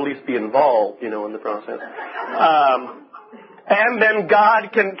surely should at least be involved, in the process. And then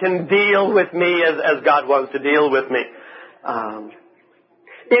God can deal with me as God wants to deal with me.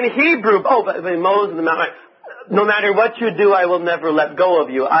 In Hebrew, but Moses, no matter what you do, I will never let go of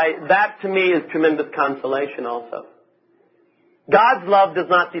you. That to me is tremendous consolation also. God's love does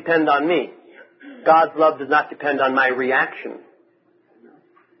not depend on me. God's love does not depend on my reaction.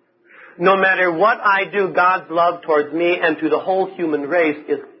 No matter what I do, God's love towards me and to the whole human race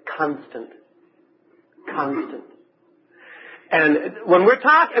is constant. Constant. And when we're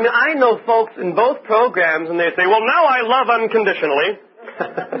talking, I know folks in both programs and they say, well, now I love unconditionally.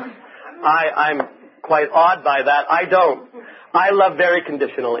 I'm quite awed by that. I don't. I love very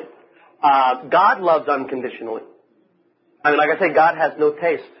conditionally. God loves unconditionally. Like I say, God has no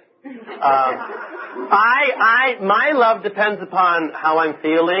taste. My love depends upon how I'm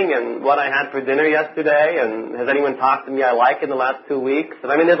feeling and what I had for dinner yesterday and has anyone talked to me I like in the last 2 weeks.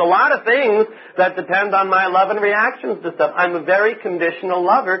 And there's a lot of things that depend on my love and reactions to stuff. I'm a very conditional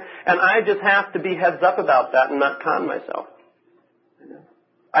lover, and I just have to be heads up about that and not con myself.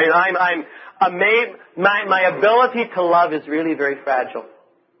 I'm amazed. My ability to love is really very fragile.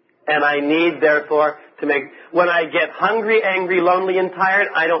 And I need, therefore, when I get hungry, angry, lonely, and tired,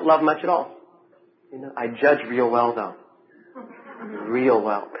 I don't love much at all. I judge real well, though. Real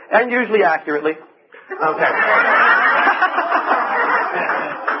well. And usually accurately. Okay.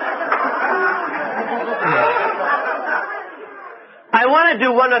 I want to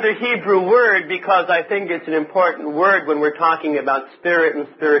do one other Hebrew word because I think it's an important word when we're talking about spirit and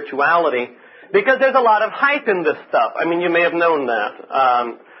spirituality. Because there's a lot of hype in this stuff. You may have known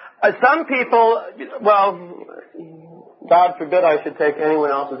that. Some people, God forbid I should take anyone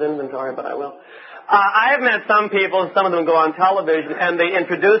else's inventory, but I will. I have met some people, some of them go on television, and they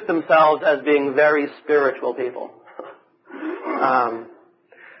introduce themselves as being very spiritual people.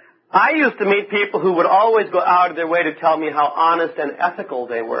 I used to meet people who would always go out of their way to tell me how honest and ethical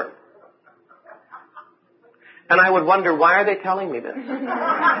they were. And I would wonder, why are they telling me this?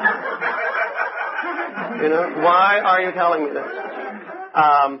 Why are you telling me this?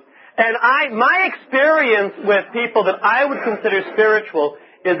 And my experience with people that I would consider spiritual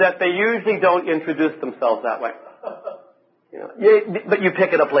is that they usually don't introduce themselves that way. But you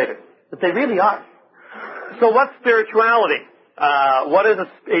pick it up later. But they really are. So what's spirituality?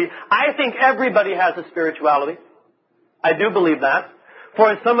 I think everybody has a spirituality. I do believe that.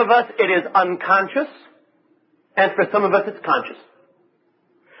 For some of us, it is unconscious. And for some of us, it's conscious.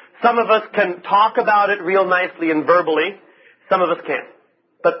 Some of us can talk about it real nicely and verbally. Some of us can't.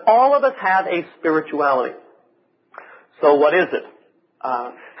 But all of us have a spirituality. So what is it?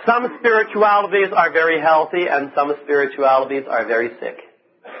 Some spiritualities are very healthy and some spiritualities are very sick.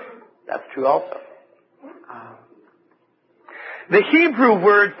 That's true also. The Hebrew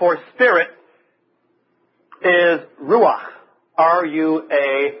word for spirit is ruach.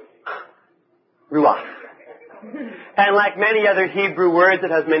 R-U-A, ruach. And like many other Hebrew words,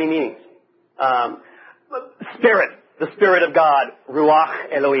 it has many meanings. Spirit, the Spirit of God,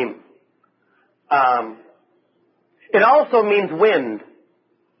 ruach Elohim. It also means wind.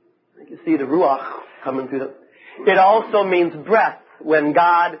 You see the ruach coming through the... It also means breath. When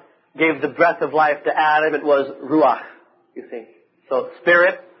God gave the breath of life to Adam, it was ruach, you see. So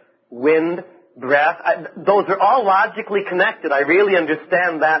spirit, wind, breath, those are all logically connected. I really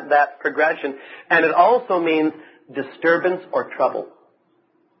understand that progression. And it also means disturbance or trouble.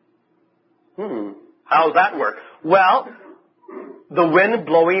 How does that work? Well, the wind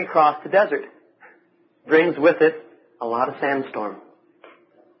blowing across the desert brings with it a lot of sandstorm.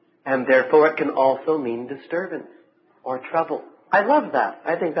 And therefore it can also mean disturbance or trouble. I love that.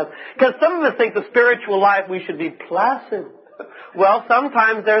 I think that's... Because some of us think the spiritual life we should be placid. Well,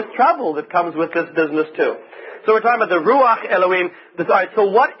 sometimes there's trouble that comes with this business too. So we're talking about the Ruach Elohim. So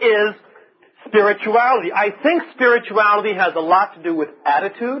what is spirituality? I think spirituality has a lot to do with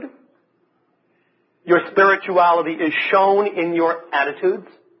attitude. Your spirituality is shown in your attitudes,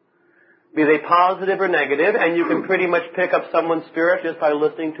 be they positive or negative, and you can pretty much pick up someone's spirit just by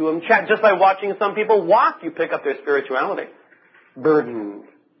listening to them chat. Just by watching some people walk, you pick up their spirituality. Burdened.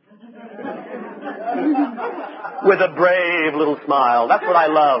 With a brave little smile. That's what I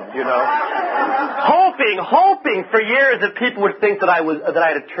love, you know. Hoping for years that people would think that I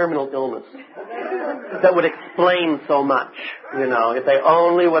had a terminal illness. That would explain so much, you know, if they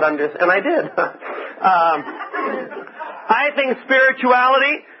only would understand. And I did. I think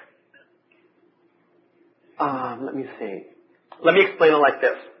spirituality... let me see. Let me explain it like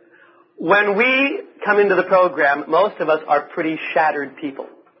this. When we come into the program, most of us are pretty shattered people.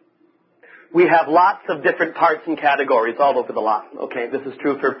 We have lots of different parts and categories all over the lot. Okay, this is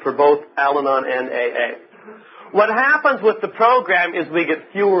true for both Al-Anon and AA. What happens with the program is we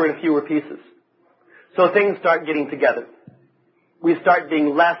get fewer and fewer pieces. So things start getting together. We start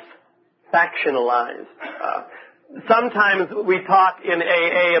being less factionalized. Sometimes we talk in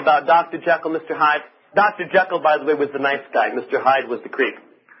AA about Dr. Jekyll, Mr. Hyde. Dr. Jekyll, by the way, was the nice guy. Mr. Hyde was the creep.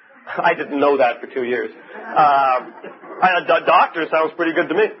 I didn't know that for 2 years. Doctor sounds pretty good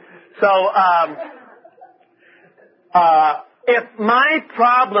to me. So, if my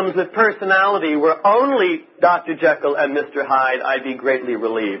problems with personality were only Dr. Jekyll and Mr. Hyde, I'd be greatly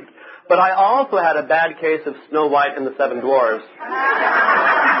relieved. But I also had a bad case of Snow White and the Seven Dwarfs.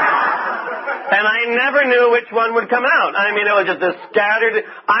 And I never knew which one would come out. I mean, it was just this scattered...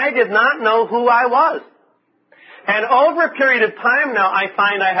 I did not know who I was. And over a period of time now, I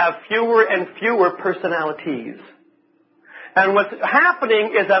find I have fewer and fewer personalities. And what's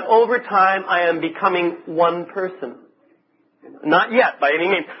happening is that over time, I am becoming one person. Not yet, by any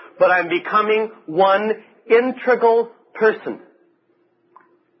means, but I'm becoming one integral person.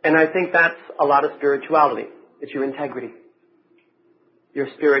 And I think that's a lot of spirituality. It's your integrity. Your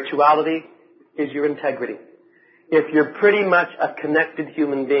spirituality is your integrity. If you're pretty much a connected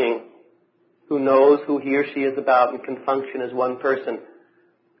human being who knows who he or she is about and can function as one person,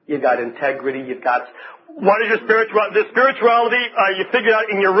 you've got integrity, you've got... What is your spirituality? The spirituality you figure out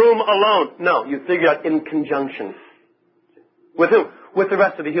in your room alone. No, you figure out in conjunction. With who? With the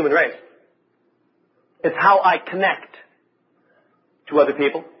rest of the human race. It's how I connect to other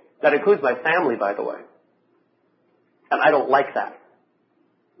people. That includes my family, by the way. And I don't like that.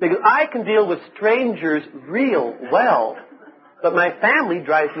 Because I can deal with strangers real well, but my family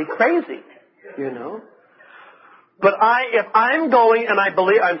drives me crazy, you know. But if I'm going, and I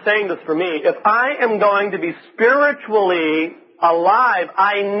believe, I'm saying this for me, if I am going to be spiritually alive,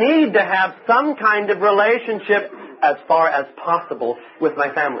 I need to have some kind of relationship as far as possible with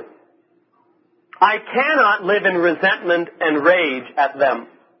my family. I cannot live in resentment and rage at them.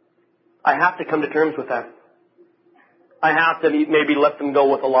 I have to come to terms with that. I have to maybe let them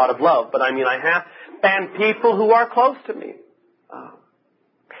go with a lot of love, but I mean I have, and people who are close to me.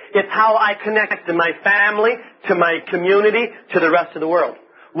 It's how I connect to my family, to my community, to the rest of the world.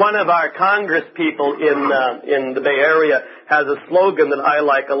 One of our Congress people in the Bay Area has a slogan that I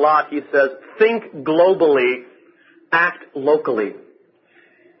like a lot. He says, think globally, act locally.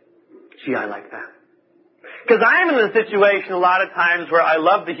 Gee, I like that. Because I'm in a situation a lot of times where I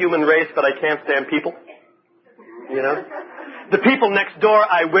love the human race, but I can't stand people. You know? The people next door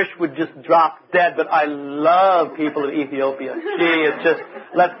I wish would just drop dead, but I love people in Ethiopia. Gee, it's just,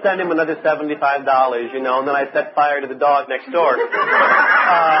 let's send him another $75, you know, and then I set fire to the dog next door.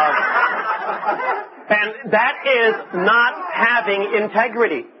 And that is not having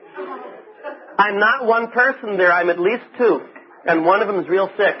integrity. I'm not one person there, I'm at least two. And one of them is real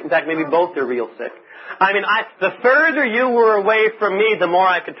sick. In fact, maybe both are real sick. I mean, the further you were away from me, the more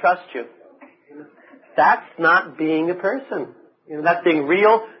I could trust you. That's not being a person. You know, that's being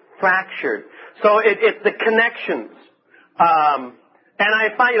real fractured. So it's the connections. And I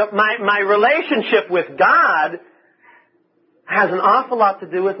find my relationship with God has an awful lot to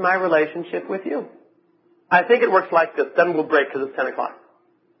do with my relationship with you. I think it works like this. Then we'll break because it's 10 o'clock.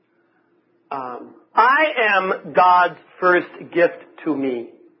 I am God's first gift to me.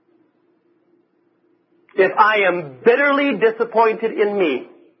 If I am bitterly disappointed in me,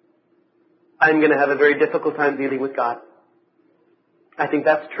 I'm going to have a very difficult time dealing with God. I think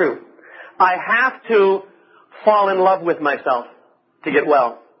that's true. I have to fall in love with myself to get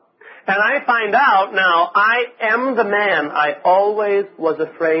well. And I find out now I am the man I always was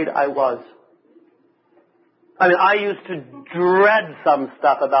afraid I was. I mean, I used to dread some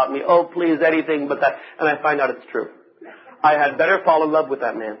stuff about me. Oh, please, anything but that. And I find out it's true. I had better fall in love with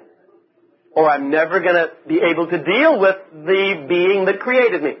that man. Or I'm never going to be able to deal with the being that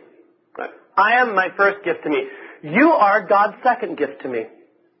created me. Right. I am my first gift to me. You are God's second gift to me.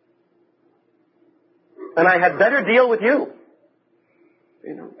 And I had better deal with you.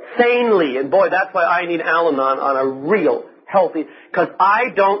 Sanely. And boy, that's why I need Al-Anon on a real healthy, because I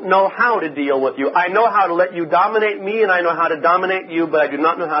don't know how to deal with you. I know how to let you dominate me, and I know how to dominate you, but I do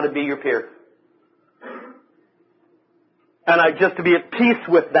not know how to be your peer. And I just to be at peace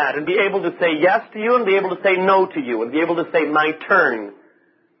with that, and be able to say yes to you, and be able to say no to you, and be able to say my turn.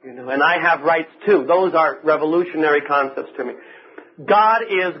 And I have rights too. Those are revolutionary concepts to me. God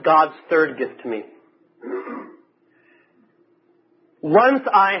is God's third gift to me. Once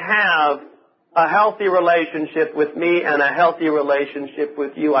I have a healthy relationship with me and a healthy relationship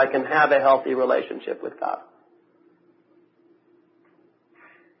with you, I can have a healthy relationship with God.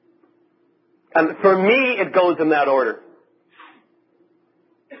 And for me, it goes in that order.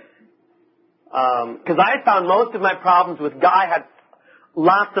 Because I found most of my problems with God, I had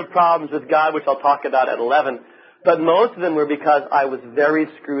lots of problems with God, which I'll talk about at 11, but most of them were because I was very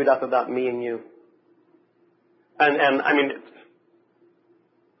screwed up about me and you. And I mean,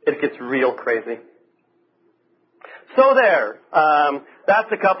 it gets real crazy. So there.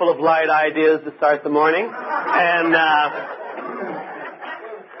 That's a couple of light ideas to start the morning. And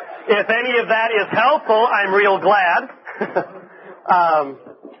if any of that is helpful, I'm real glad.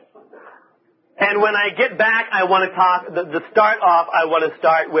 And when I get back, I want to talk, to start off, I want to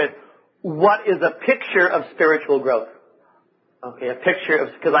start with what is a picture of spiritual growth. Okay, a picture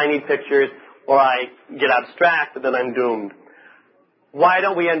of, because I need pictures, or I get abstract, and then I'm doomed. Why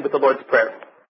don't we end with the Lord's Prayer?